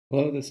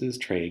Hello, this is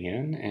Trey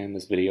again, and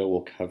this video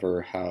will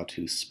cover how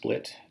to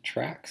split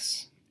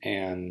tracks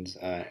and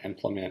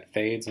implement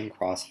fades and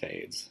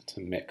crossfades to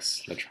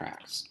mix the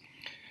tracks.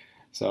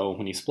 So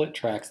when you split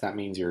tracks, that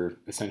means you're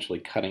essentially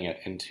cutting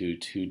it into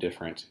two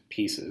different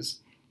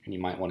pieces. And you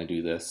might want to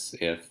do this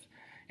if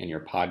in your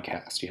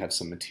podcast you have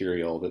some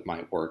material that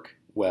might work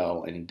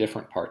well in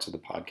different parts of the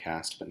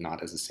podcast, but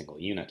not as a single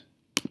unit.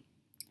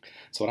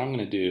 So what I'm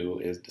going to do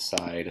is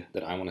decide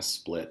that I want to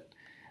split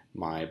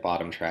my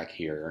bottom track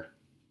here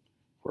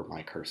where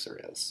my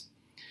cursor is.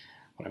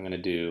 What I'm going to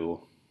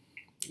do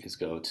is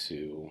go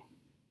to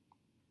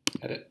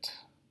Edit,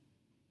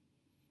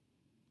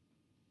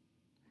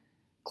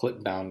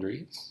 Clip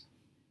Boundaries,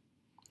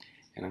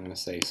 and I'm going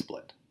to say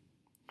Split.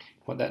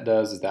 What that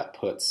does is that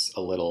puts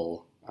a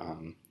little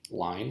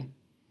line,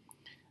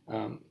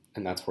 and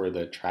that's where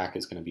the track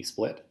is going to be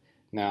split.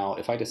 Now,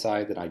 if I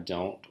decide that I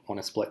don't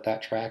want to split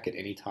that track at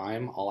any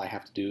time, all I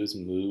have to do is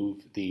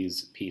move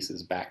these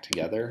pieces back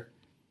together.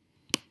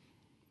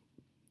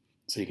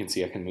 So you can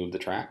see I can move the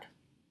track.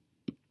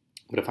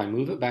 But if I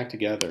move it back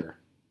together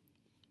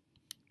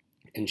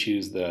and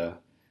choose the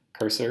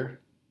cursor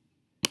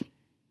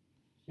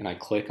and I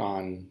click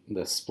on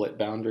the split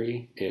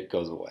boundary, it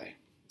goes away.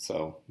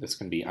 So this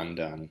can be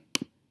undone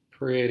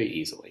pretty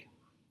easily.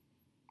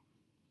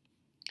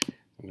 I'm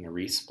going to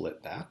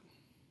resplit that.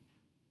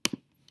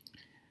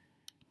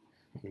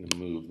 I'm going to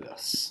move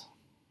this.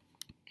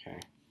 Okay.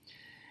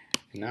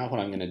 And now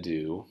what I'm going to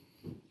do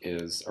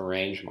is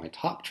arrange my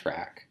top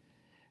track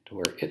to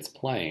where it's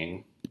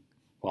playing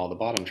while the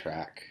bottom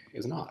track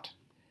is not.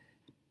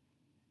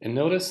 And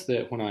notice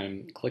that when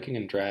I'm clicking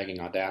and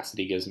dragging,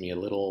 Audacity gives me a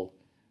little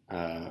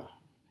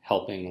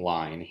helping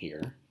line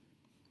here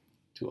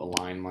to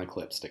align my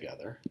clips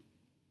together.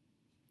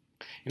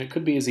 And it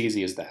could be as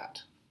easy as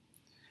that.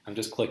 I'm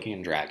just clicking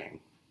and dragging.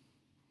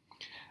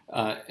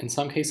 In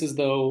some cases,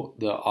 though,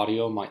 the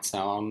audio might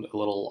sound a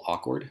little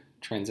awkward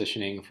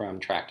transitioning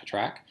from track to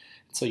track.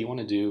 So you want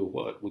to do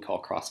what we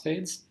call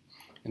crossfades.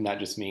 And that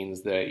just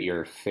means that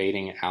you're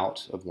fading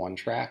out of one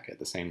track at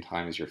the same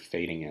time as you're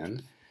fading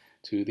in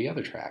to the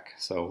other track.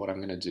 So what I'm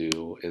going to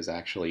do is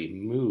actually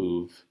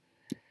move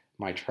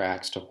my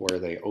tracks to where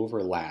they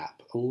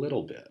overlap a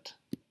little bit.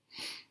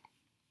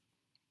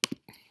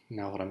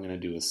 Now what I'm going to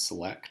do is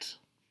select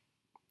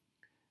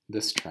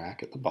this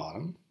track at the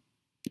bottom.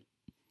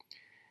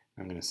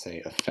 I'm going to say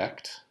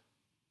Effect.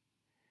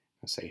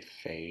 I'm going to say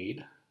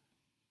Fade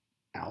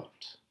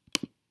Out.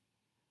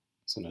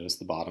 So notice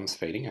the bottom's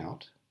fading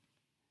out.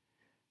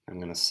 I'm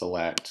going to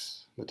select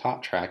the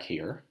top track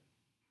here,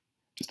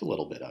 just a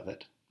little bit of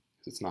it,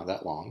 because it's not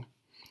that long.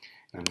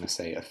 And I'm going to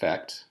say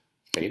Effect,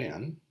 Fade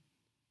In.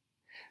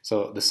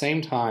 So at the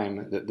same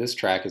time that this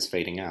track is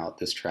fading out,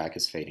 this track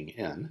is fading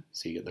in,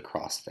 so you get the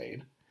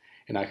crossfade.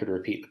 And I could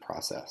repeat the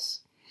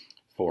process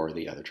for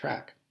the other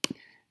track.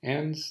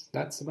 And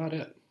that's about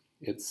it.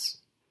 It's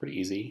pretty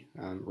easy.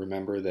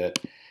 Remember that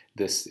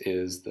this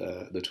is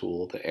the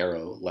tool, the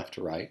arrow left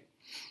to right,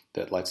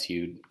 that lets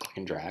you click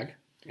and drag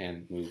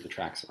and move the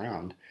tracks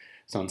around.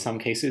 So in some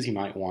cases you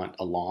might want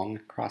a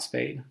long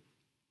crossfade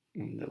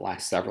that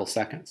lasts several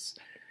seconds.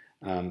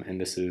 And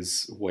this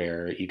is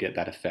where you get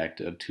that effect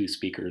of two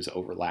speakers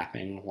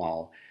overlapping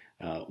while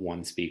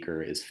one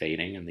speaker is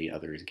fading and the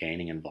other is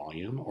gaining in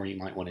volume. Or you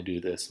might want to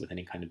do this with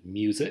any kind of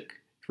music,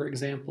 for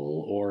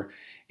example, or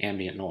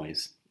ambient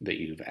noise that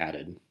you've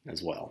added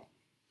as well.